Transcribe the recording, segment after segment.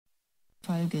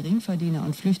Fall Geringverdiener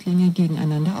und Flüchtlinge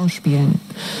gegeneinander ausspielen.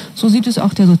 So sieht es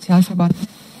auch der Sozialverband. Kann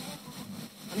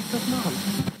ich das machen?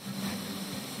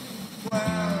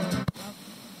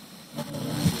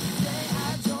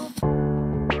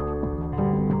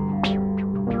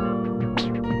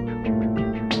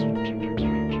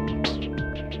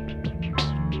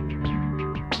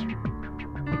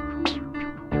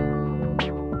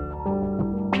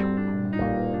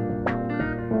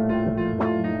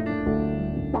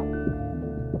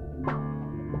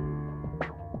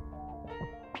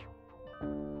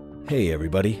 Hey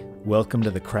everybody, welcome to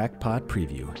the Crackpot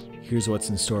Preview. Here's what's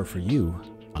in store for you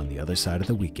on the other side of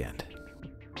the weekend.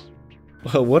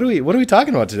 Well, what are we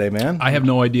talking about today, man? I have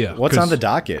no idea. What's on the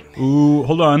docket? Ooh,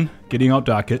 hold on. Getting out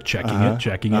docket, checking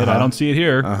it. I don't see it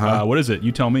here. What is it?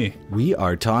 You tell me. We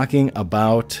are talking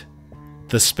about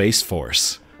the Space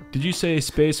Force. Did you say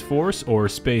Space Force or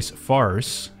Space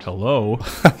Farce? Hello.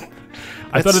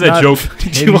 I thought of that joke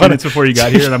 10 minutes before you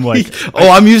got here, and I'm like...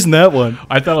 I'm using that one.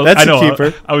 I thought that's a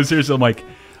keeper. I was serious. I'm like,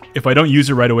 if I don't use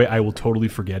it right away, I will totally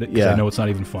forget it, because I know it's not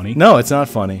even funny. No, it's not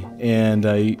funny, and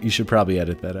you should probably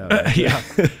edit that out. Yeah.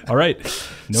 All right.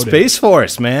 Noted. Space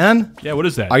Force, man. Yeah, what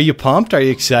is that? Are you pumped? Are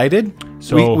you excited?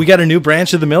 So we got a new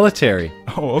branch of the military.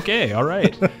 Oh, okay. All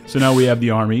right. So now we have the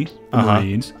Army, the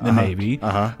Marines, the Navy.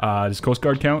 Does Coast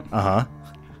Guard count?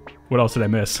 What else did I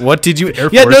miss? What did you? Air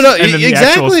Force,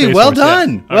 exactly. Well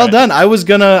done. Yeah. Well done. I was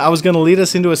gonna lead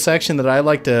us into a section that I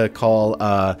like to call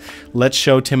 "Let's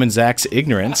Show Tim and Zach's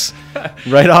Ignorance,"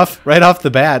 right off the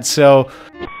bat. So.